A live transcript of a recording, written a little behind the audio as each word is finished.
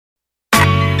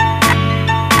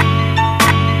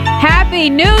Happy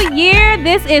New Year.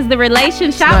 This is the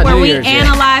Relation Shop where we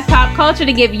analyze pop culture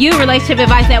to give you relationship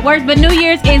advice that works. But New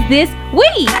Year's is this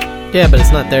week. Yeah, but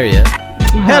it's not there yet.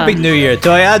 Happy New Year,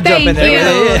 Toy. I'll jump in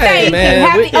there. Thank you.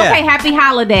 man. Happy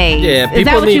holidays. Yeah, is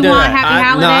that what you want? Happy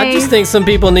holidays? No, I just think some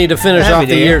people need to finish off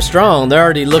the year strong. They're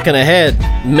already looking ahead,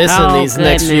 missing these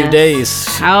next few days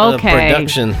of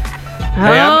production.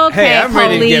 Okay, I'm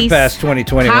ready to get past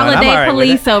 2021. Holiday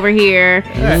police over here.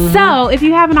 Right. So, if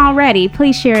you haven't already,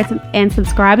 please share and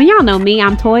subscribe. And y'all know me.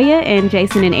 I'm Toya, and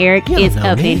Jason and Eric is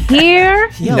up in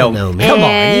here. Y'all know me. Come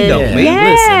on, you know me. Yeah.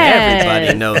 Listen,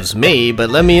 everybody knows me, but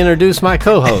let me introduce my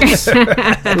co-host,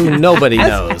 who nobody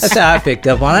knows. That's how I picked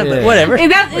up on it, but whatever. Is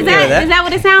that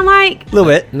what it sound like? A little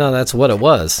bit. No, that's what it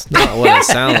was. Not what it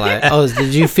sounded like. Oh,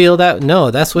 did you feel that?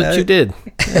 No, that's what you did.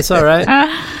 That's all right.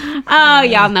 Oh,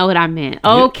 y'all know what I meant.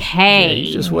 Okay. Yeah,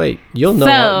 you just wait. You'll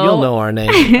know. You'll know our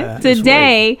name.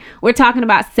 Today, we're talking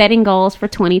about setting goals for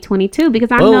 2022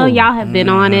 because I know y'all have been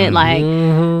on it, like,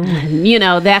 you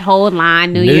know, that whole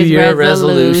line, New Year's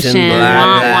resolution,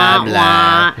 blah,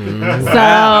 blah, blah.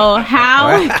 So,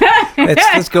 how...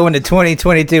 Let's go into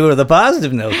 2022 with a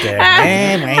positive note there.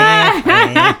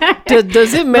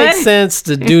 Does it make sense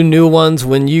to do new ones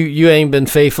when you ain't been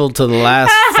faithful to the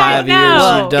last 5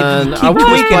 years you've done? Keep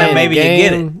tweaking them, maybe you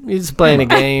get it. You're just playing a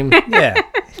game. Yeah.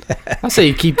 I say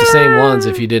you keep the same ones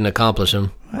if you didn't accomplish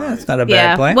them. Well, that's not a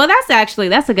bad plan. Well,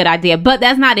 that's a good idea, but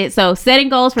that's not it. So setting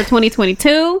goals for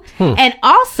 2022 and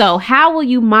also how will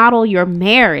you model your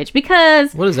marriage?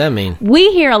 Because what does that mean?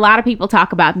 We hear a lot of people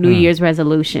talk about New Year's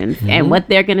resolutions and what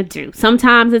they're going to do.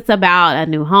 Sometimes it's about a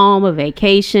new home, a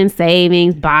vacation,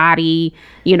 savings, body,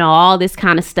 you know, all this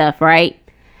kind of stuff, right?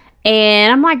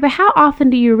 And I'm like, but how often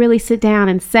do you really sit down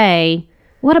and say,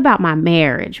 what about my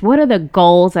marriage? What are the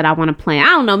goals that I want to plan? I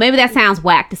don't know. Maybe that sounds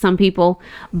whack to some people,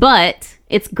 but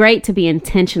it's great to be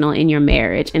intentional in your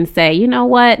marriage and say, you know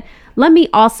what? Let me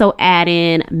also add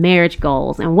in marriage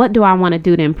goals. And what do I want to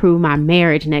do to improve my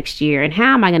marriage next year? And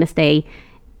how am I going to stay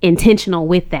intentional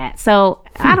with that? So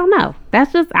I don't know. I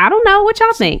don't know what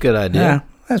y'all think. Good idea. Yeah.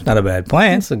 That's not a bad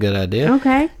plan. That's a good idea.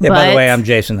 Okay. Yeah, by the way, I'm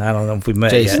Jason. I don't know if we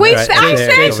met yet. I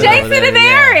said Jason and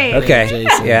Eric. Okay.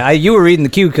 Yeah, you were reading the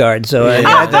cue card, so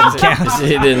that doesn't count.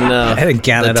 He didn't, I didn't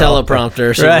count the at all.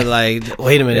 teleprompter. She was like,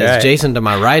 wait a minute, is Jason to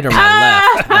my right or my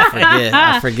left?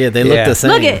 I forget. They look the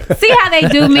same. See how they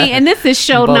do me? And this is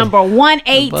show number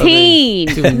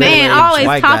 118. Man,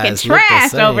 always talking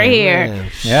trash over here.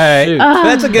 Man. All right.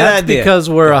 That's a good idea. Because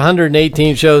we're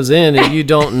 118 shows in and you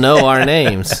don't know our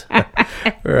names.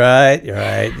 Right.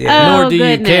 Yeah. Nor do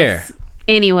you care.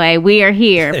 Anyway, we are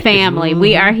here, family.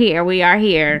 We are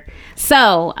here.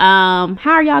 So, how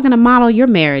are y'all going to model your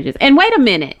marriages? And wait a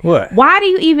minute. What? Why do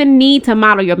you even need to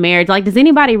model your marriage? Like, does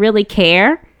anybody really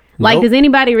care? Like, does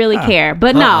anybody really care?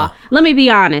 But no, let me be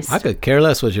honest. I could care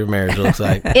less what your marriage looks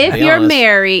like. If you're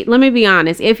married, let me be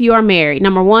honest. If you are married,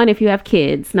 number one, if you have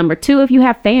kids. Number two, if you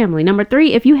have family. Number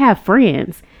three, if you have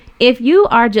friends. If you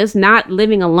are just not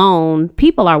living alone,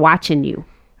 people are watching you.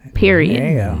 Period.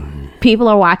 There you go. People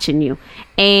are watching you.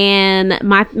 And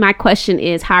my question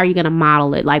is, how are you going to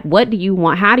model it? Like, what do you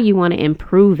want? How do you want to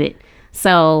improve it?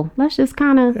 So let's just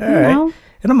kind of, know.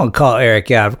 And I'm going to call Eric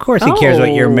out. Of course he cares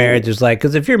what your marriage is like.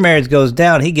 Because if your marriage goes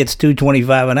down, he gets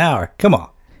 $2.25 an hour. Come on.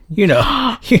 You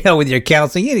know, with your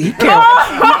counseling, you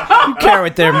care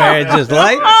what their marriage is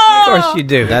like. Of course you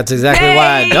do. That's exactly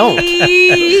why I don't.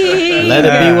 Let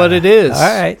it be what it is. All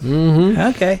right.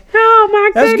 Okay. Oh,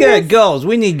 my goodness. That's good. Goals.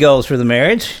 We need goals for the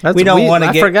marriage. We don't want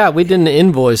to get... I forgot. We didn't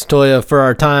invoice Toya for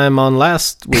our time on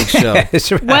last week's show. That's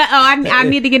right. What? Oh, I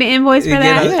need to get an invoice for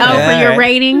that? For your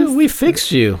ratings? We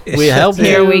fixed you. We helped you.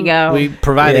 Here we go. We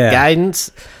provided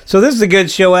guidance. So this is a good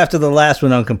show after the last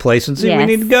one on complacency. Yes. We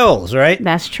need goals, right?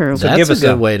 That's true. So That's give us a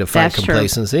good way to fight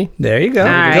complacency. True. There you go.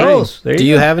 Right. Goals. Do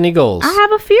you have any goals? I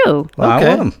have a few. Well, okay.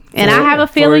 I want them. And I have a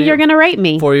feeling you're going to rate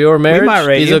me. For your marriage? We might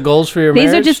rate These you. are goals for your marriage?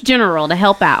 These are just general to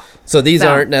help out. So these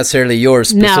aren't necessarily yours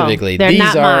specifically. No, they're these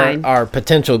not mine. are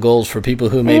potential goals for people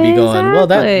who may be going, well,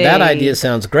 that idea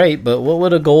sounds great, but what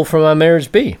would a goal for my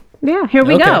marriage be? Yeah, here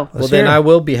we go. Well, then I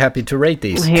will be happy to rate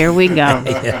these. Here we go.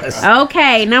 Yes.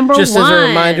 Okay, number Just one. as a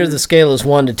reminder, the scale is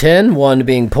 1 to 10, 1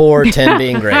 being poor, 10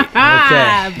 being great. Okay.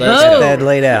 Let's get that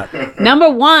laid out.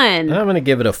 Number one. I'm going to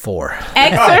give it a 4.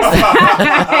 Exercise.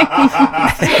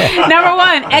 Number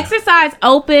one, exercise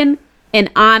open and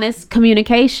honest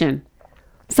communication.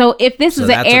 So if this is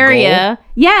an area,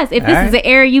 if this is an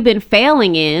area you've been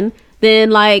failing in,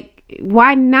 then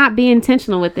why not be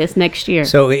intentional with this next year?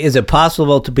 So is it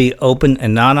possible to be open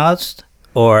and not honest,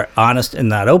 or honest and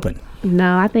not open?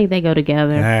 No, I think they go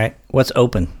together. All right. What's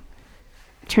open?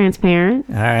 transparent.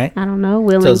 All right. I don't know.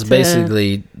 Willing. So it's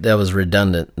basically that was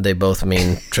redundant. They both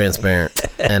mean transparent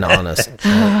and honest.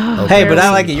 Hey, but I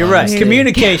like it. You're right.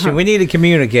 Communication. We need to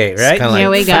communicate, right? Here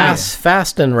we go.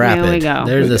 Fast and rapid. Here we go.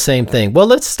 They're the same thing. Well,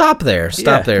 let's stop there.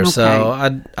 Okay.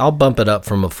 So I'll bump it up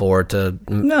from a 4 to.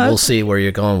 We'll see where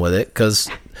you're going with it. Because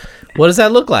what does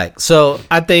that look like? So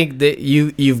I think that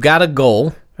you've got a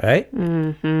goal, right?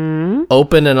 Mm-hmm.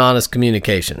 Open and honest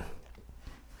communication.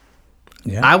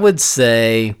 Yeah. I would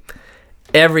say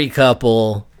every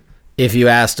couple, if you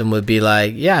asked them, would be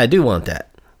like, yeah, I do want that.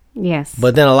 Yes.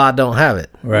 But then a lot don't have it.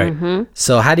 Right. Mm-hmm.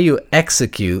 So how do you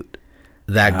execute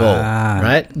that goal?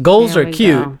 Right? Goals are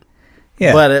cute.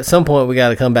 Yeah. But at some point we got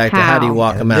to come back to how do you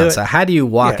walk them out? So how do you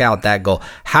walk out that goal?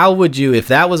 How would you, if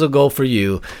that was a goal for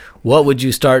you, what would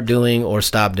you start doing or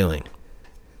stop doing?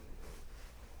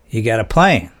 You got a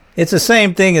plan. It's the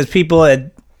same thing as people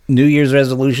at New Year's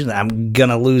resolution. I'm going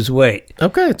to lose weight.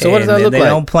 Okay. So what does that look like? They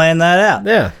don't plan that out.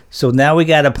 Yeah. So now we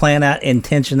got to plan out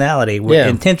intentionality. We're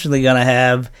intentionally going to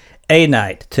have a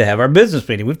night to have our business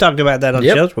meeting. We've talked about that on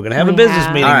shows. We're going to have a business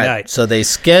meeting night. So they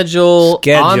schedule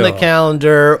on the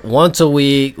calendar once a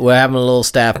week. We're having a little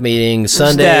staff meeting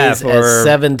Sundays at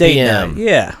 7 p.m.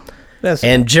 Yeah.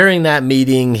 And during that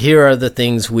meeting, here are the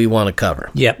things we want to cover.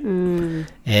 Yep.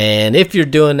 And if you're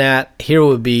doing that, here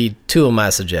would be 2 of my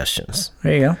suggestions.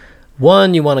 There you go.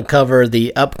 1, you want to cover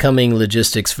the upcoming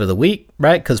logistics for the week,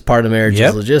 right? Because part of marriage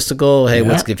is logistical. Hey,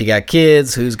 if you got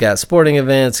kids, who's got sporting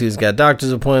events, who's got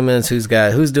doctor's appointments, who's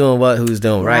doing what, who's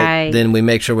doing right? Then we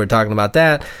make sure we're talking about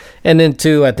that. And then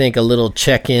 2, I think a little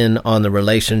check-in on the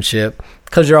relationship,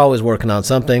 because you're always working on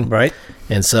something. Right.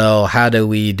 And so how do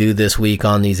we do this week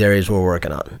on these areas we're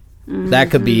working on? Mm-hmm.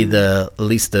 That could be at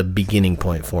least the beginning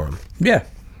point for them. Yeah.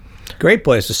 Great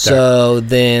place to start. So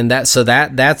then that's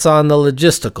on the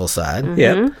logistical side. Mm-hmm.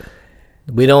 Yep.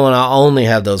 We don't want to only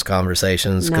have those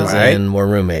conversations because then we're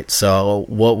roommates. So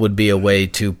what would be a way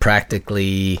to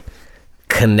practically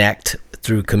connect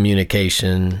through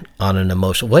communication on an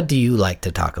emotion? What do you like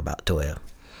to talk about, Toya?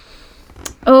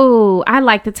 Oh, I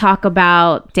like to talk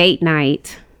about date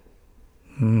night.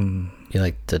 You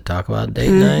like to talk about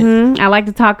date night? I like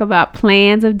to talk about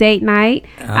plans of date night.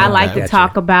 I like to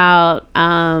talk about,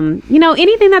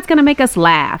 anything that's going to make us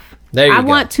laugh. I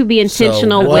want to be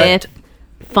intentional with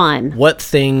fun. What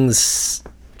things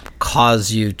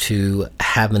cause you to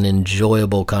have an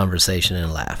enjoyable conversation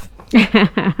and laugh?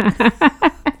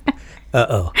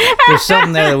 Uh-oh. There's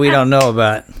something there that we don't know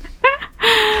about.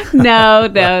 No.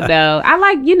 I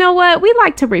like, we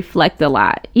like to reflect a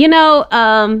lot.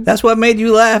 That's what made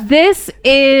you laugh. This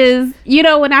is,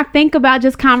 when I think about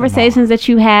just conversations that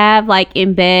you have, like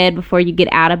in bed before you get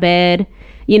out of bed,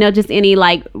 just any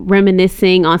like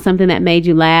reminiscing on something that made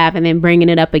you laugh and then bringing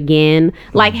it up again,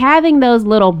 like having those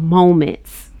little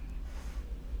moments.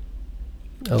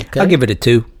 Okay. I'll give it a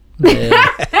 2. Yeah.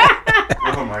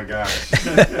 Oh my gosh.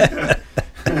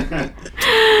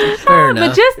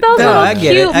 But just those little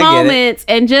cute moments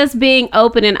and just being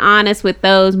open and honest with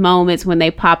those moments when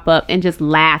they pop up and just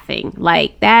laughing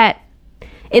like that.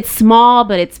 It's small,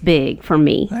 but it's big for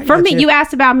me. You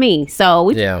asked about me, so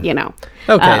Okay,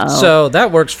 Uh-oh. So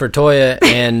that works for Toya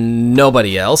and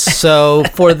nobody else. So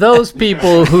for those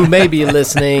people who may be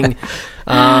listening,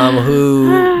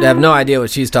 who have no idea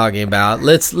what she's talking about,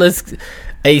 let's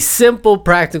a simple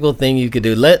practical thing you could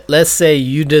do. Let's say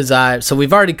you desire. So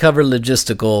we've already covered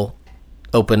logistical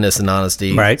openness and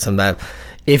honesty. Right. Sometimes,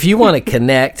 if you want to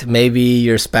connect, maybe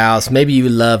you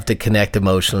love to connect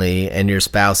emotionally, and your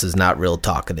spouse is not real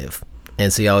talkative,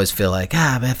 and so you always feel like,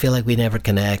 I feel like we never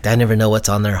connect. I never know what's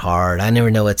on their heart. I never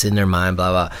know what's in their mind.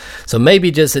 Blah blah. So maybe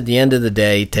just at the end of the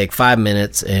day, take 5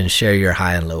 minutes and share your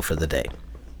high and low for the day.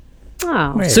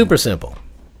 Oh, super simple.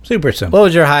 Super simple. What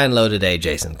was your high and low today,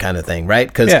 Jason? Kind of thing, right?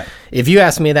 Because if you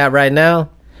ask me that right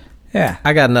now,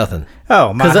 I got nothing.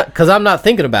 Oh, because I'm not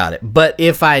thinking about it. But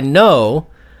if I know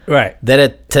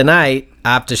that tonight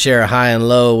I have to share a high and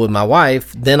low with my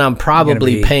wife, then I'm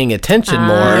probably paying attention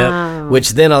more,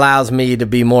 which then allows me to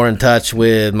be more in touch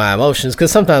with my emotions.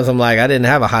 Because sometimes I'm like, I didn't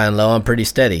have a high and low. I'm pretty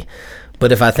steady.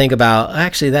 But if I think about,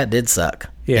 actually, that did suck.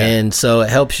 Yeah. And so it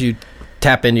helps you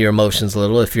tap into your emotions a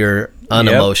little if you're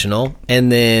unemotional,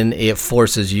 and then it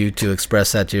forces you to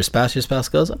express that to your spouse. Your spouse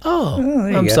goes,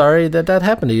 I'm sorry that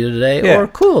happened to you today, or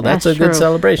cool, that's a good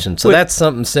celebration. So that's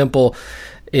something simple.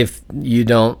 If you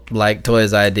don't like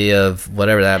Toya's idea of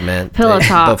whatever that meant, pillow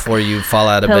talk before you fall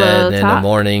out of bed and in the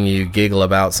morning, you giggle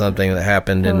about something that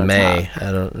happened in May.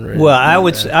 I don't really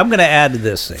I'm going to add to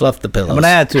this thing. Fluff the pillows. I'm going to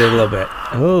add to it a little bit.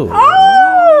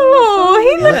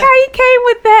 He look how he came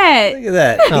with that. that. Look at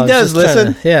that. He does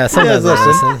listen. Sometimes I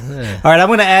listen. Yeah. All right, I'm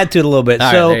going to add to it a little bit.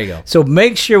 All so, right, there you go. So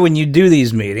make sure when you do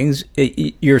these meetings,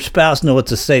 your spouse knows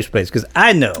it's a safe space. Because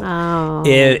I know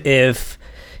if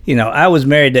I was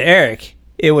married to Eric,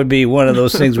 it would be one of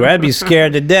those things where I'd be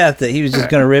scared to death that he was just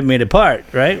going to rip me apart,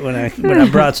 right? When I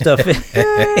brought stuff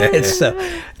in. So,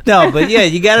 no, but yeah,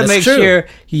 you got to make sure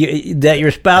that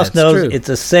your spouse knows it's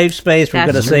a safe space. We're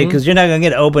going to say, because you're not going to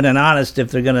get open and honest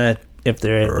if they're going to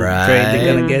they're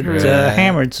going to get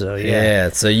hammered. So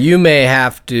so you may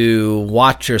have to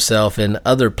watch yourself in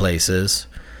other places.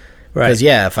 Right.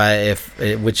 Because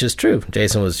which is true.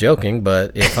 Jason was joking,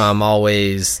 but if I'm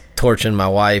always torching my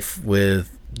wife with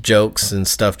jokes and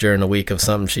stuff during the week of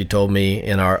something she told me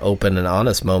in our open and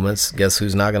honest moments, guess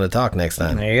who's not going to talk next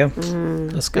time? There you go.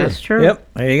 That's good. That's true. Yep.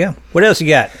 There you go. What else you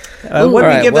got? What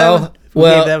did we give that one? We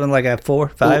gave that one like a 4,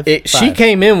 5? 5. She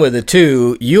came in with a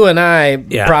 2. You and I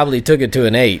probably took it to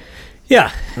an 8.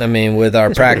 Yeah. I mean, with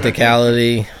our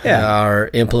practicality, our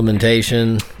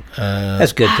implementation.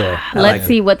 That's good, too. Let's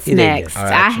see what's next.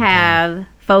 I have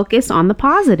focus on the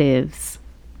positives.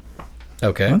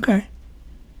 Okay.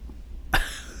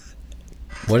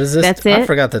 What is this? That's it? I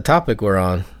forgot the topic we're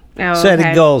on.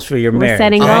 Setting goals for your marriage. We're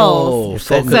setting goals.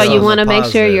 So you want to make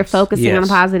sure you're focusing on the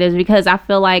positives, because I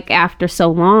feel like after so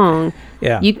long,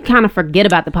 you kind of forget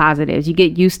about the positives. You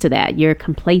get used to that. You're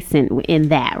complacent in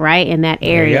that, right? In that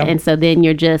area. And so then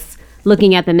you're just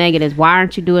looking at the negatives. Why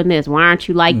aren't you doing this? Why aren't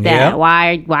you like that?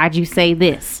 Why'd you say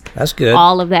this? That's good.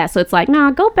 All of that. So it's like,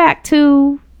 go back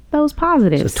to those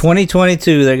positives. So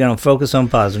 2022, they're going to focus on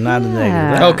positive, not the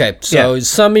negative. Okay, so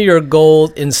some of your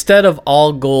goals, instead of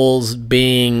all goals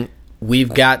being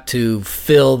we've got to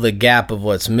fill the gap of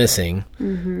what's missing,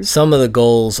 some of the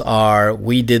goals are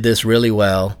we did this really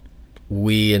well,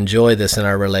 we enjoy this in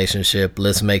our relationship,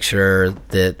 let's make sure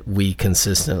that we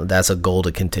consistently, that's a goal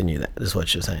to continue that, is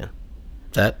what you're saying. Is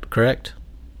that correct?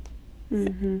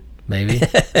 Maybe.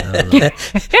 I don't know.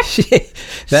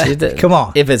 Come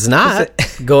on. If it's not,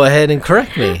 go ahead and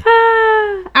correct me.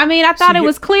 I mean, I thought it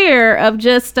was clear of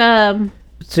just focusing.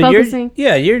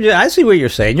 I see what you're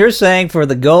saying. You're saying for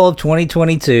the goal of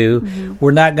 2022,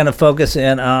 we're not going to focus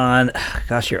in on.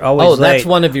 Gosh, you're always late. That's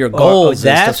one of your goals.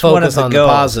 That's is to focus on the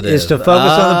positive. Is to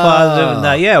focus on the positive.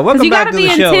 Now, welcome back to the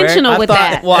show. You got to be intentional with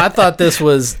that. Well, I thought this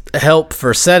was help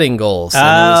for setting goals.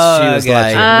 And she was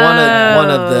like one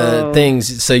of the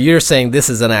things. So you're saying this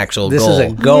is an actual goal. This is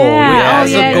a goal.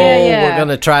 As a goal, we're going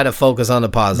to try to focus on the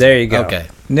positive. There you go. Okay.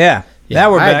 Yeah. Now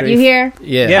we're back. You here?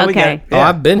 Yeah. Okay.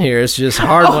 I've been here. It's just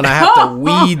hard when I have to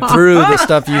weed through the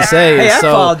stuff you say. It's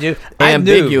so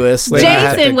ambiguous.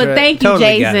 Jason, thank you,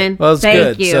 Jason. Well, it's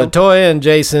thank good. you. So Toya and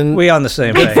Jason, we on the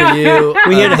same page. For you.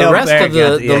 We here to the help rest of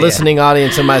the listening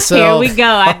audience and myself. Here we go.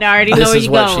 I already know where you're going. This is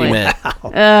what she meant.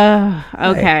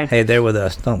 Okay. Hey, they're with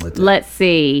us. Don't let them. Let's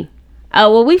see.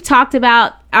 Well, we've talked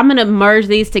about. I'm going to merge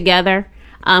these together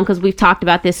because we've talked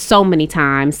about this so many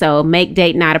times. So make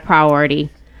date night a priority.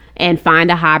 And find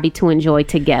a hobby to enjoy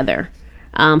together.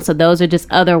 So those are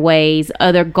just other ways,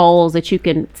 other goals that you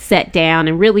can set down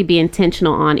and really be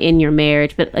intentional on in your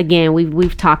marriage. But again,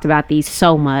 we've talked about these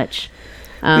so much.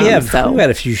 We've had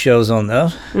a few shows on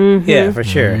those. Yeah, for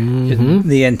sure.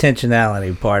 The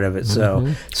intentionality part of it.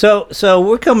 So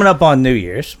we're coming up on New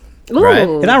Year's, right?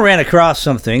 And I ran across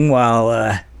something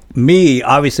while.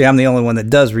 Obviously, I'm the only one that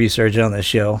does research on this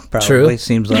show. Probably. True.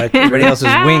 Seems like everybody else is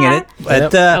winging it.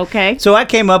 But, okay. So I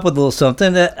came up with a little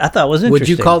something that I thought was interesting. Would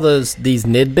you call these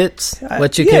nidbits?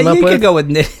 What you came up with? Yeah, you could go with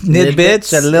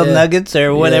nidbits or little nuggets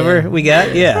or whatever we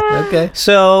got. Yeah. Okay.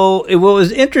 So what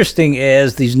was interesting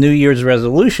is these New Year's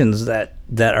resolutions that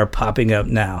are popping up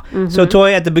now. So,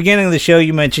 Toy, at the beginning of the show,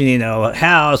 you mentioned, a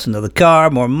house, another car,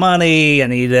 more money. I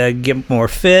need to get more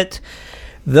fit.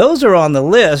 Those are on the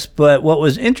list, but what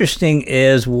was interesting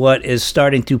is what is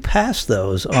starting to pass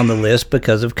those on the list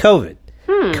because of COVID.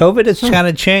 COVID has kind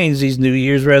of changed these New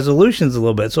Year's resolutions a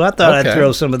little bit, so I thought I'd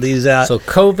throw some of these out. So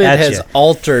COVID has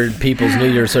altered people's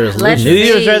New Year's resolutions. New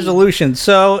Year's resolutions.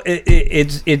 So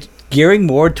it's gearing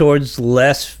more towards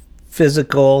less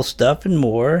physical stuff and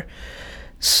more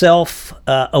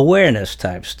self-awareness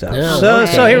type stuff.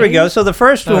 So here we go. So the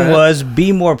first one was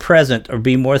be more present or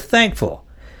be more thankful.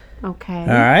 Okay. All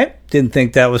right. Didn't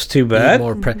think that was too bad.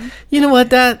 You know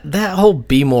what? That whole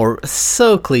be more,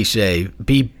 so cliche.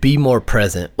 Be more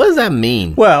present. What does that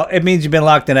mean? Well, it means you've been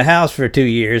locked in a house for 2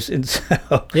 years, and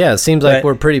so it seems like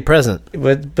we're pretty present.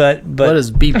 But what does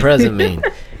be present mean?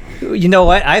 You know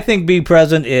what? I think be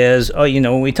present is,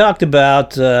 when we talked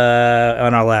about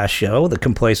on our last show, the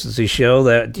complacency show,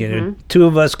 that two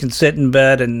of us can sit in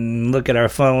bed and look at our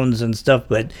phones and stuff,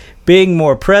 but being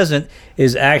more present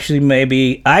is actually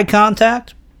maybe eye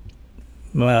contact,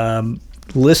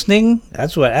 listening.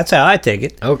 That's how I take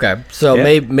it. Okay, so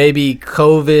maybe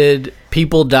COVID,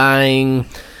 people dying,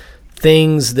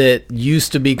 things that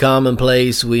used to be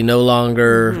commonplace, we no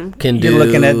longer can do. You're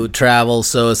looking at travel,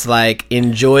 so it's like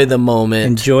enjoy the moment.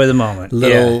 Enjoy the moment.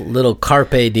 Little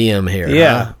carpe diem here.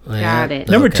 Yeah, huh? Got it.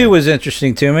 Number 2 was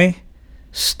interesting to me.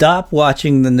 Stop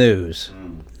watching the news.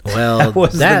 Well, that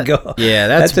was the goal. Yeah,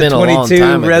 that's been a 22 a long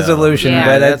time resolution, ago.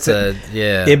 but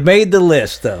it made the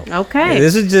list though. Okay,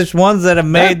 this is just ones that have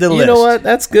made the list. You know what?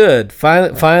 That's good.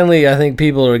 Finally, I think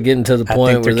people are getting to the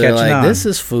point where they're like, "This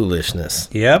is foolishness."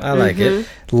 Yep, I like it.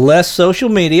 Less social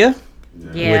media.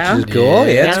 Yeah. Which is cool.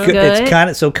 Yeah, That's good. It's kind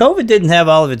of so. COVID didn't have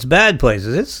all of its bad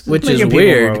places. Which is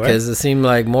weird because it seemed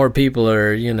like more people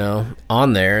are,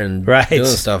 on there and doing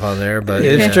stuff on there. But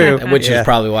it's true. Which is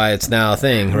probably why it's now a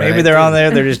thing. Right? Maybe they're on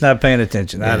there. They're just not paying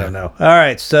attention. I don't know. All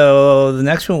right. So the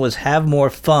next one was have more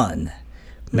fun.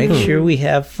 Make sure we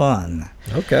have fun.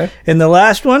 Okay. And the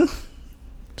last one.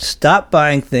 Stop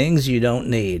buying things you don't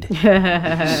need.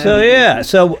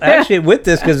 So actually with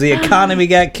this, because the economy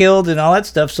got killed and all that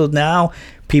stuff, so now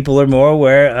people are more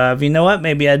aware of, you know what,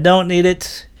 maybe I don't need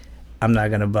it, I'm not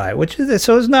going to buy it,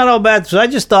 so it's not all bad. So I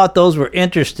just thought those were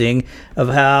interesting of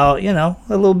how, a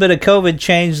little bit of COVID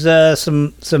changed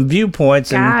some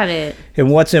viewpoints and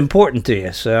what's important to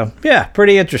you. So yeah,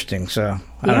 pretty interesting. So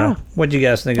I don't know. What do you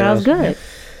guys think of those? That was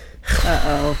good.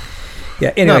 Uh-oh.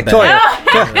 Yeah, anyway,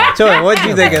 Toya, what did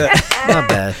you think of that? Not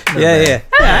bad. Yeah,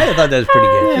 I thought that was pretty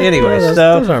good. Anyway,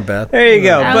 those aren't bad. There you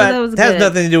go. But it has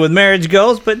nothing to do with marriage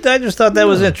goals, but I just thought that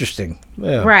was interesting.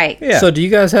 Yeah. Right. Yeah. So do you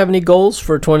guys have any goals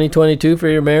for 2022 for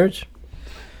your marriage?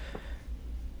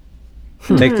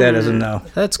 Take that as a no.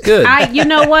 That's good. You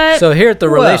know what? So here at the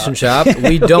Relation Shop,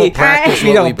 we don't practice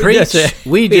what we preach.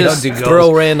 We just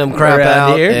throw random crap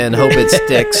out here and hope it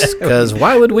sticks. Because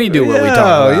why would we do what we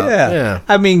talk about? Yeah.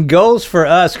 I mean, goals for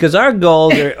us, because our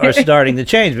goals are starting to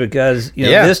change. Because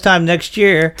this time next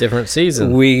year, different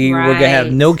season, we're going to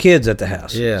have no kids at the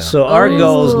house. Yeah. So our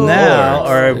goals now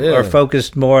are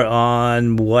focused more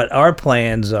on what our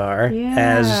plans are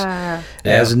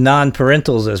as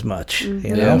non-parentals as much.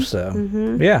 So.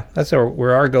 Yeah, that's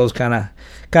where our goals kind of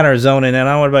are zoning in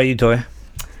on. What about you, Toya?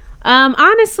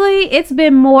 Honestly, it's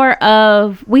been more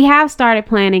of we have started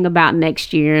planning about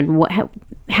next year and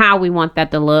how we want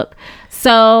that to look.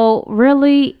 So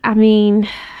really, I mean,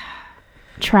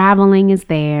 traveling is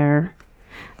there.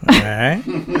 All right,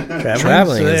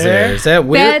 traveling is there. Is that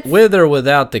with or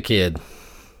without the kid?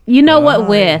 You know what?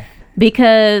 With,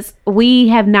 because we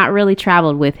have not really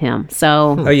traveled with him.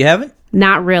 So you haven't?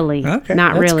 Not really. Okay.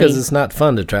 Not That's really. because it's not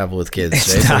fun to travel with kids,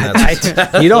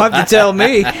 Jason. You don't have to tell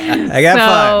me. I got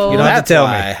 5. You don't have to tell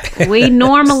me. We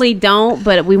normally don't,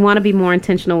 but we want to be more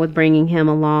intentional with bringing him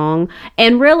along.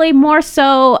 And really more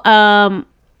so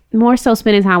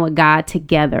spending time with God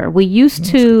together. We used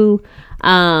to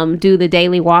do the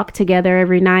daily walk together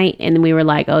every night, and then we were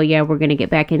like, oh yeah, we're going to get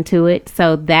back into it.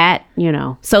 So that,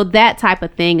 that type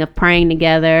of thing of praying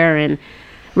together and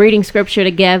reading scripture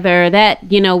together, that,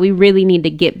 we really need to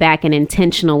get back and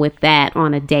intentional with that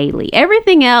on a daily.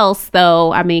 Everything else,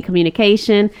 though, I mean,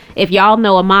 communication. If y'all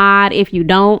know Ahmad, if you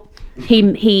don't,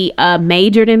 he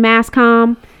majored in mass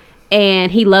comm, and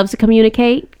he loves to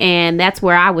communicate, and that's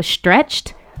where I was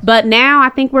stretched. But now I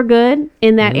think we're good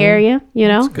in that area,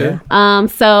 That's good.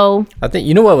 So I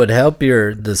think what would help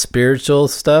the spiritual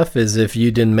stuff is if you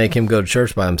didn't make him go to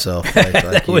church by himself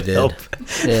like you did. Help.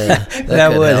 Yeah,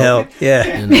 that would help.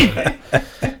 Yeah.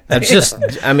 That's just.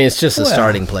 I mean, it's just a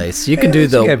starting place. You can do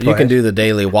the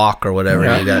daily walk or whatever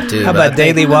you got to. How about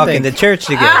daily walk into church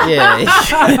together?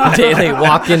 Yeah, daily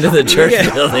walk into the church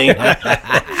building.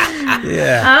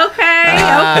 Yeah. Okay.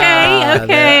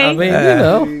 I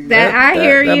mean, that I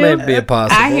hear you. That may be a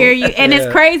possible. I hear you, and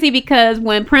it's crazy because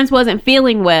when Prince wasn't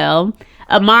feeling well,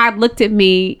 Ahmad looked at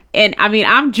me, and I mean,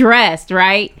 I'm dressed,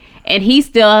 right? And he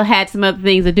still had some other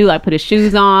things to do, like put his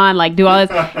shoes on, like do all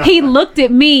this. He looked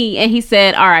at me and he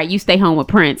said, all right, you stay home with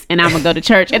Prince and I'm going to go to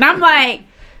church. And I'm like,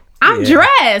 I'm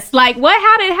dressed. Like, what?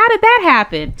 How did that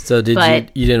happen? So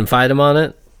you didn't fight him on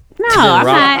it? No, I'm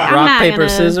not. Rock, paper,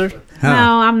 scissors? No,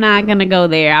 I'm not going to go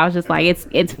there. I was just like,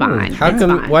 it's fine. How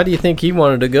come? Why do you think he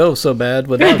wanted to go so bad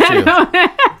without you?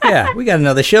 Yeah, we got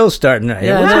another show starting right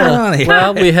here. What's going on here?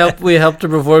 Well, we helped her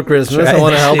before Christmas. I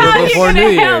want to help her before New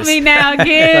Year's. Help me now,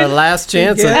 kid. The last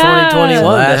chance of 2021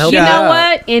 to help you know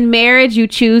what? In marriage, you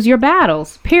choose your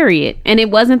battles, period. And it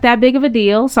wasn't that big of a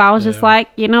deal. So I was just like,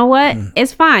 you know what?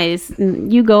 It's fine.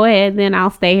 You go ahead, then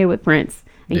I'll stay here with Prince.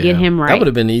 and get him right. That would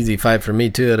have been an easy fight for me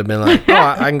too. It'd have been like, oh,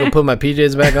 I can go put my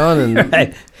PJs back on and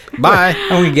bye.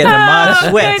 I'm gonna get the mod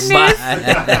sweats.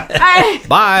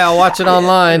 Bye. I'll watch it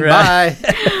online. Bye.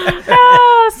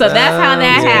 So that's how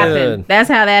that happened. That's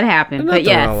how that happened. But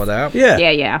yes. Wrong with that.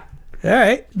 Yeah. All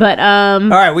right. But all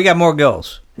right, we got more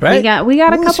goals. Right? We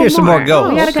got a couple more. Here's some more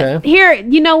goals. Here,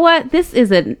 you know what? This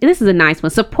is a nice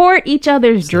one. Support each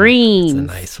other's dreams. It's a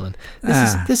nice one.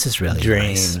 This is really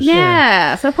dreams. Nice.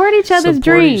 Yeah, support each other's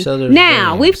dreams.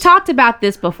 Now, we've talked about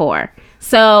this before.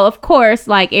 So, of course,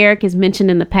 like Eric has mentioned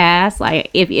in the past,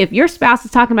 like if your spouse is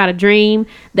talking about a dream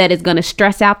that is going to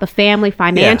stress out the family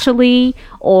financially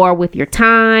or with your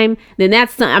time, then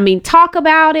talk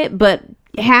about it, but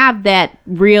have that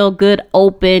real good,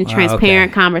 open,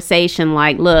 transparent conversation.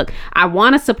 Like, look, I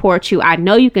want to support you. I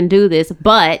know you can do this,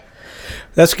 but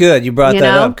that's good. You brought that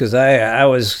up because I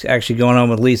was actually going on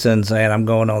with Lisa and saying I'm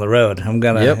going on the road. I'm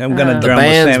gonna drum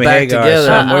with Sammy Hagar.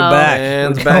 So we're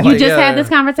back. You just had this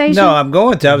conversation? No, I'm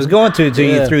going to. I was going to until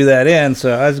you threw that in.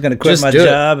 So I was going to quit my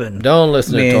job and don't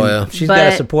listen to Toya. She's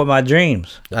got to support my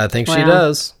dreams. I think she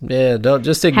does. Yeah, don't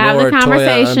just ignore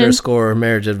Toya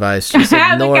 _marriage advice. Just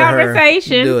have ignore the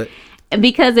conversation. Her. Do it.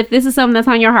 Because if this is something that's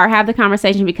on your heart, have the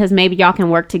conversation because maybe y'all can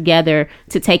work together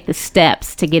to take the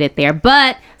steps to get it there.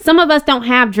 But some of us don't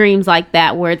have dreams like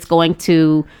that where it's going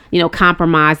to,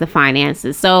 compromise the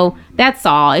finances. So that's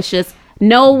all. It's just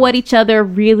know what each other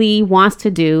really wants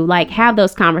to do. Like, have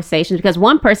those conversations because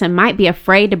one person might be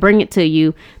afraid to bring it to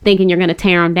you thinking you're going to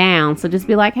tear them down. So just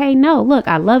be like, hey, no, look,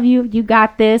 I love you. You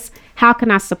got this. How can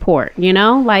I support?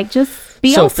 Just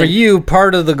be open. So for you,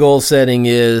 part of the goal setting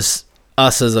is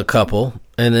us as a couple,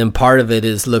 and then part of it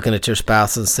is looking at your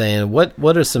spouse and saying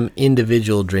what are some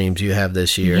individual dreams you have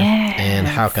this year, and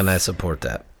how can I support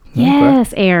that?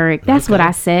 Yes, Eric, that's what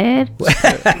I said.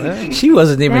 She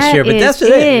wasn't even sure, but that's it.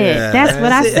 Yeah, that's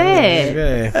what I said.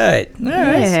 Okay. All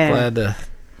right.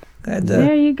 Glad to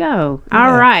there you go.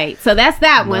 All right, so that's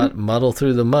that one. Muddle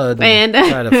through the mud and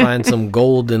try to find some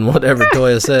gold in whatever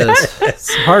Toya says.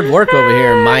 It's hard work over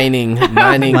here mining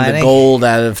the gold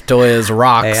out of Toya's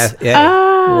rocks.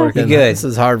 Working good. This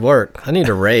is hard work. I need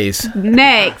a raise.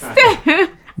 Next.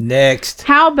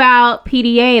 How about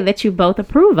PDA that you both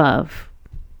approve of?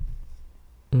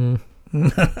 You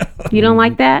don't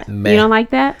like that? Man. You don't like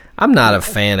that? I'm not a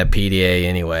fan of PDA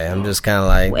anyway. I'm just kind of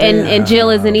like... And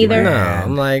Jill isn't either? No,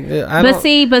 I'm like... I don't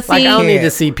need to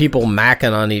see people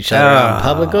macking on each other out in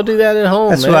public. Go do that at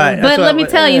home, that's man. Right. But let me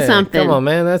tell you something. Come on,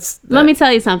 man. Let me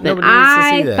tell you something.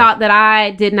 I thought that I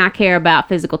did not care about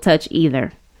physical touch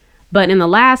either. But in the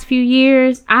last few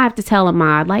years, I have to tell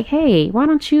Ahmad, like, hey, why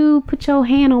don't you put your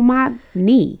hand on my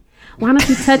knee? Why don't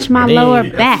you touch my lower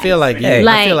back? I feel like you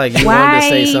wanted to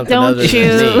say something other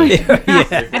than me.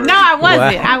 No,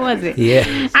 I wasn't.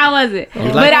 Yeah. I wasn't.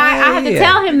 But I had to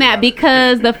tell him that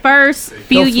because the first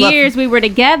few years we were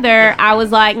together, I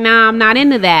was like, nah, I'm not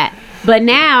into that. But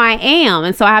now I am,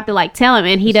 and so I have to tell him,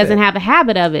 and he doesn't have a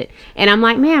habit of it. And I'm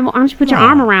like, man, why don't you put your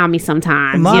arm around me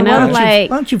sometimes? Mom, why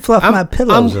don't you fluff my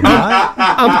pillows?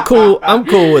 I'm cool. I'm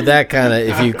cool with that kind of.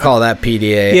 If you call that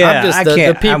PDA, yeah, I'm just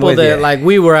the people that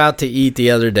we were out to eat the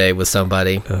other day with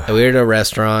somebody. We were at a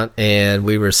restaurant, and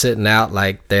we were sitting out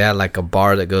they had a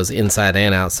bar that goes inside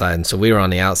and outside, and so we were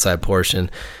on the outside portion,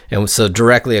 and so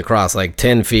directly across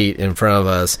 10 feet in front of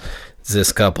us.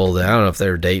 This couple, I don't know if they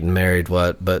were dating, married,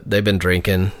 but they've been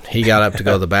drinking. He got up to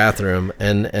go to the bathroom,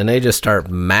 and they just start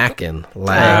macking.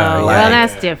 Well,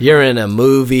 that's different. You're in a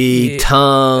movie,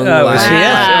 tongue. Well,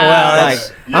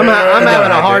 I'm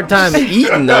having a hard time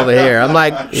eating over here. I'm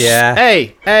like,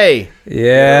 hey.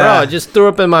 Yeah, bro, just threw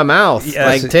up in my mouth.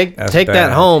 Take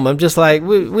that home. I'm just like,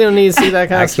 we don't need to see that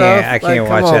kind of stuff. I can't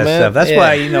watch that stuff. That's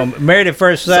why, Married at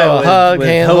First Sight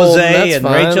with Jose and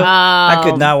Rachel. I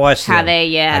could not watch that.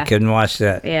 I couldn't watch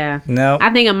that. Yeah. No.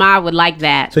 I think Ahmad would like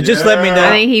that. So just let me know. I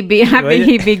think he'd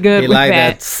be good with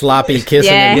that sloppy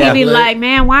kissing. Yeah, he'd be like,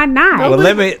 man, why not? Well,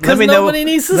 let me know. Nobody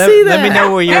needs to see that. Let me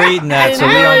know where you're eating at so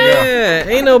we don't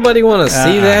go. Ain't nobody want to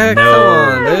see that. No.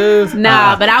 Come on, dude.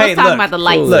 Nah, but I was talking about the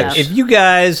light stuff. If you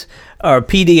guys are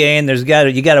PDA and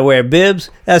you got to wear bibs,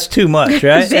 that's too much,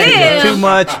 right? Too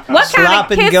much. What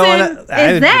slopping kind of going on?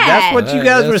 Is that? That's what you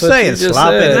guys were saying.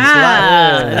 Slopping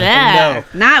and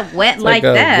slopping. Not wet like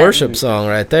that. A worship song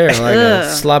right there, a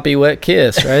sloppy wet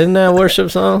kiss, right? Isn't that a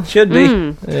worship song? Should be.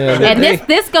 Yeah, and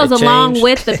this goes along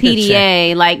with the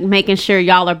PDA, making sure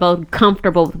y'all are both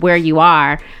comfortable with where you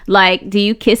are. Do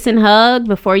you kiss and hug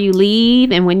before you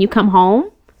leave and when you come home?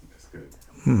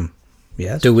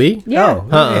 Yes. Do we? Yeah.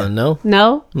 No.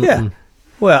 No? Yeah.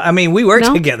 Well, we work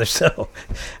together, so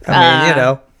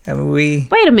we.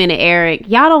 Wait a minute, Eric.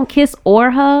 Y'all don't kiss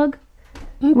or hug?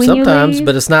 Sometimes,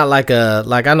 but it's not like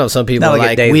I know some people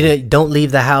don't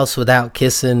leave the house without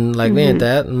kissing. Like we ain't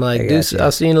that. I'm like, dude,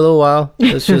 I'll see you in a little while.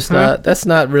 It's just that's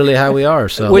not really how we are.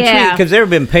 So, because there have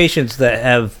been patients that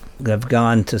have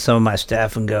gone to some of my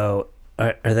staff and go,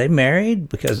 Are they married?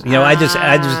 Because I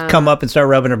just come up and start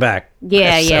rubbing her back.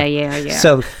 Yeah.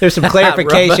 So there's some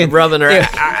clarification. rubbing her.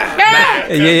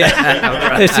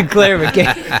 There's some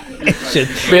clarification.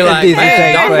 Be like,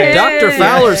 Dr.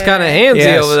 Fowler's kind of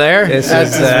handsy over there.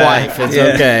 That's his wife. It's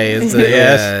okay. It's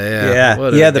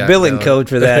the billing code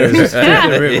for that is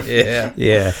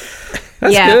yeah.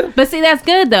 That's good. But see, that's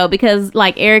good though, because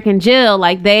like Eric and Jill,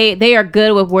 like they are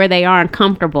good with where they are and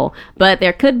comfortable. But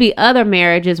there could be other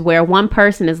marriages where one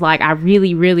person is like, I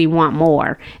really, really want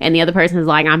more, and the other person is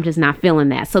like, I'm just not feeling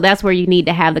that. So that's where you need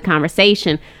to have the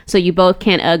conversation so you both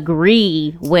can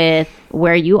agree with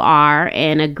where you are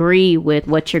and agree with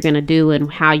what you're going to do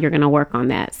and how you're going to work on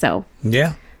that. So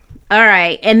yeah. All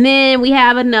right. And then we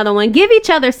have another one. Give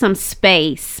each other some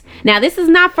space. Now, this is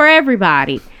not for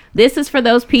everybody. This is for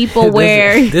those people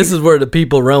where... This is where the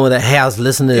people run with it. Hey, I was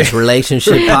listening to this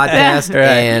relationship podcast,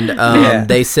 and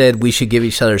they said we should give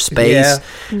each other space.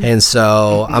 Yeah. And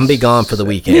so I'm be gone for the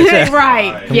weekend.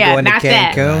 Right. Not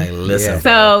that. Right, listen.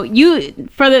 So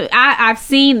I've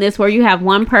seen this where you have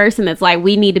one person that's like,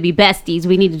 we need to be besties.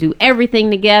 We need to do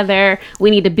everything together.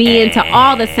 We need to be into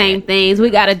all the same things. We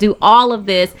got to do all of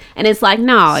this. And it's like,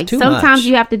 no, sometimes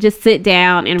you have to just sit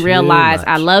down and realize,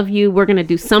 I love you. We're going to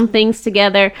do some things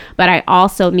together. But I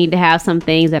also need to have some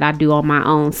things that I do on my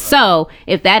own. So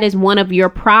if that is one of your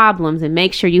problems, and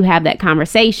make sure you have that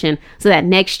conversation so that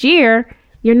next year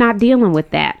you're not dealing with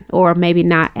that, or maybe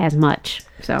not as much.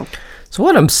 So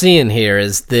what I'm seeing here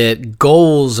is that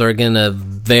goals are going to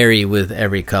vary with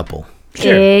every couple.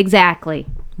 Sure. Exactly.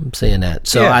 I'm seeing that.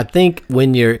 So I think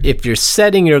if you're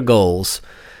setting your goals,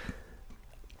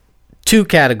 two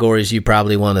categories you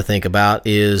probably want to think about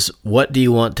is, what do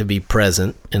you want to be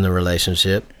present in the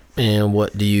relationship, and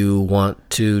what do you want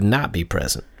to not be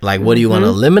present? Like, what do you want to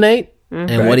eliminate,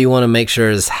 and what do you want to make sure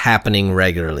is happening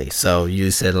regularly? So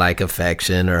you said like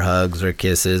affection or hugs or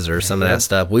kisses or some of that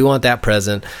stuff. We want that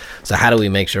present. So how do we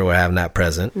make sure we're having that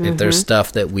present? If there's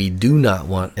stuff that we do not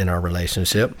want in our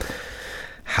relationship,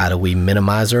 how do we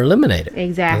minimize or eliminate it?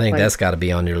 Exactly. I think that's got to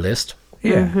be on your list.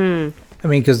 Yeah. I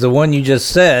mean, because the one you just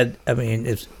said, I mean,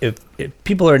 if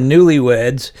people are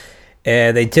newlyweds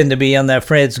and they tend to be on that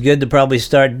front, it's good to probably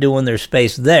start doing their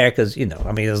space there because,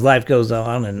 I mean, as life goes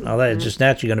on and all that, it's just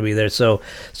naturally going to be there. So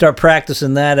start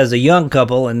practicing that as a young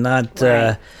couple and not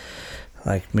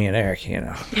like me and Eric,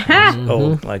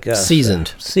 old like us.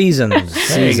 Seasoned.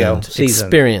 There you go.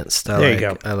 Experienced. There you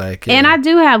go. I like it. And I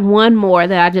do have one more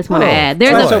that I just want to add.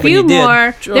 There's a few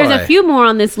more. There's a few more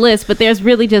on this list, but there's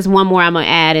really just one more I'm going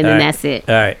to add, and then that's it.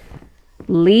 All right.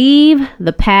 Leave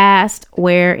the past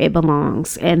where it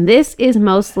belongs. And this is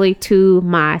mostly to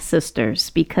my sisters,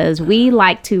 because we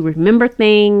like to remember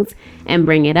things and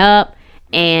bring it up,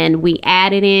 and we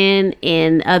add it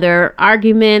in other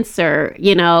arguments or,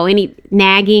 any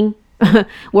nagging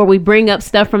where we bring up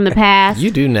stuff from the past.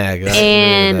 You do nag.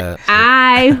 And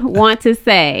I want to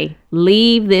say,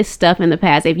 leave this stuff in the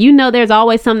past. If you know there's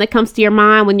always something that comes to your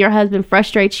mind when your husband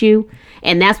frustrates you,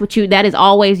 and that is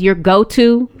always your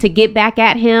go-to to get back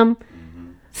at him,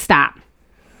 stop.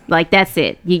 Like, that's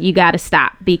it. You got to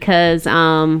stop, because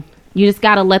you just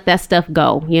got to let that stuff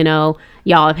go.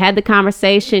 Y'all have had the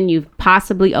conversation. You've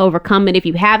possibly overcome it. If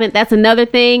you haven't, that's another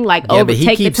thing. Like, take the time.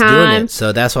 He keeps doing it,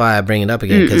 so that's why I bring it up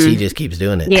again, because he just keeps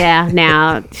doing it. Yeah,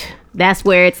 now that's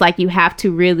where it's like you have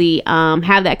to really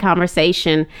have that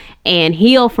conversation and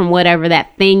heal from whatever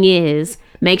that thing is.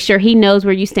 Make sure he knows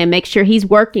where you stand. Make sure he's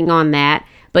working on that.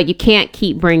 But you can't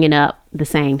keep bringing up the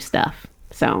same stuff.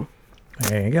 So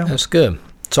there you go. That's good.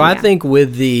 So I think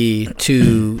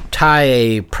to tie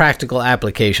a practical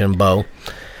application bow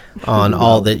on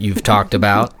all that you've talked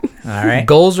about. All right.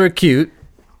 Goals are cute,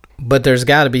 but there's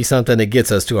got to be something that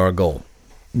gets us to our goal.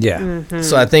 Yeah.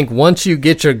 So I think once you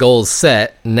get your goals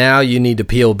set, now you need to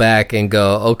peel back and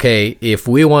go, okay, if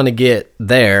we want to get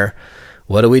there,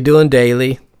 what are we doing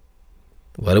daily?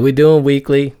 What are we doing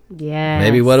weekly? Yeah.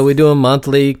 Maybe what are we doing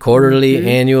monthly, quarterly,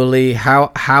 annually? How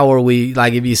are we,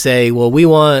 like, if you say, well, we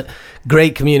want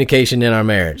great communication in our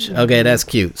marriage. Okay, that's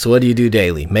cute. So what do you do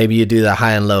daily? Maybe you do the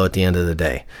high and low at the end of the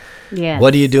day. Yeah.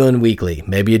 What are you doing weekly?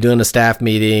 Maybe you're doing a staff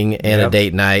meeting and a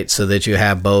date night so that you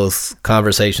have both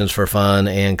conversations for fun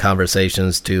and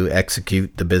conversations to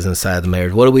execute the business side of the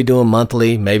marriage. What are we doing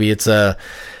monthly? Maybe it's a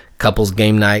couples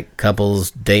game night,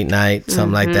 couples date night,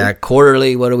 something like that.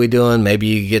 Quarterly, what are we doing? Maybe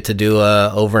you get to do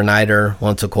a overnighter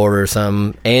once a quarter or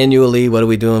something. Annually, what are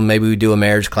we doing? Maybe we do a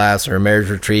marriage class or a marriage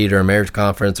retreat or a marriage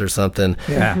conference or something.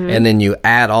 Yeah. And then you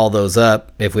add all those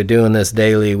up. If we're doing this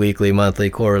daily, weekly, monthly,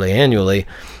 quarterly, annually,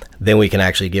 then we can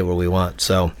actually get where we want.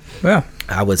 So well,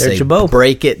 I would say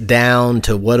break it down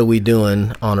to what are we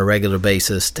doing on a regular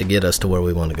basis to get us to where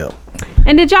we want to go.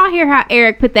 And did y'all hear how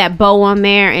Eric put that bow on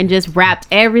there and just wrapped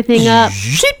everything up?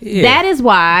 Yeah. That is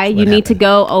why you need to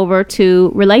go over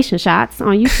to Relationshots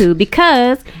on YouTube,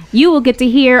 because you will get to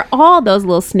hear all those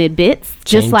little snidbits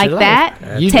just like that.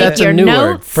 Take your notes.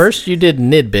 Word. First you did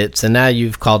nidbits, and now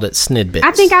you've called it snidbits.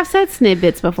 I think I've said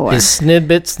snidbits before. Is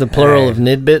snidbits the plural of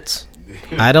nidbits?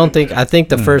 I think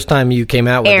the first time you came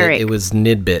out with it was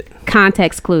nidbit.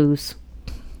 Context clues.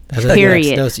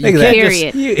 Period.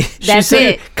 Period. That's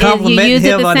it. Compliment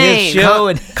him on his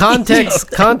show.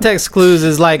 Context clues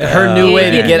is like her new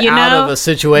way to get out of a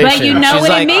situation. But you know She's what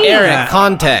like, it means. Eric,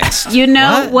 context. You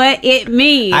know what it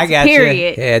means. I got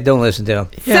period. you. Yeah, don't listen to him.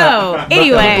 So,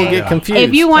 anyway, people get confused.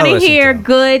 If you want to hear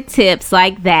good tips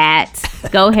like that,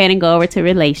 go ahead and go over to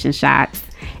Relationshots.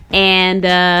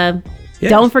 And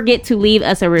don't forget to leave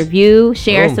us a review,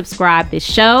 share, subscribe this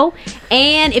show.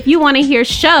 And if you want to hear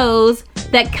shows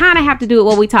that kind of have to do with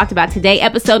what we talked about today,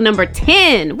 episode number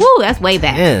 10. Woo, that's way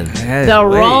back. The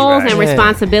roles and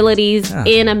responsibilities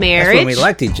in a marriage. That's when we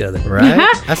liked each other. Right?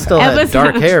 I still had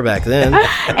dark hair back then.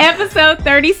 Episode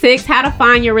 36, how to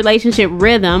find your relationship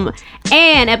rhythm.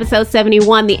 And episode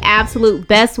 71, the absolute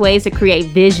best ways to create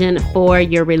vision for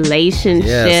your relationship.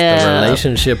 Yes, the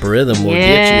relationship rhythm will get you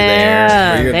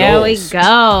there for your goals. There we go.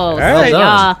 All right,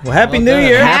 y'all. Well, Happy New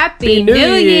Year. Happy New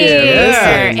Year.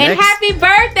 And happy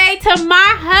birthday to my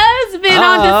husband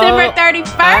on December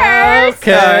 31st.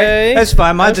 Okay. That's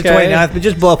fine. Mine's the 29th, but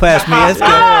just blow past me. That's good.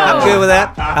 I'm good with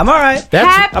that. I'm all right.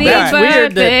 That's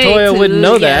weird that Toya wouldn't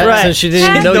know that since she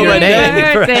didn't know your name.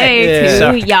 Happy birthday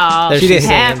to y'all.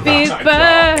 Happy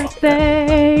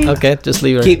birthday. Okay, just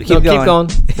leave it. Keep going.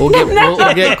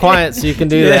 We'll get quiet so you can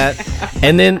do that.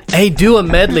 And then, do a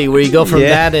medley where you go from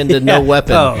that into No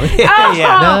Weapon. That's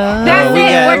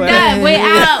it. We're done. We're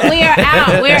out. We are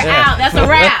out. We're out. That's a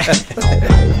wrap.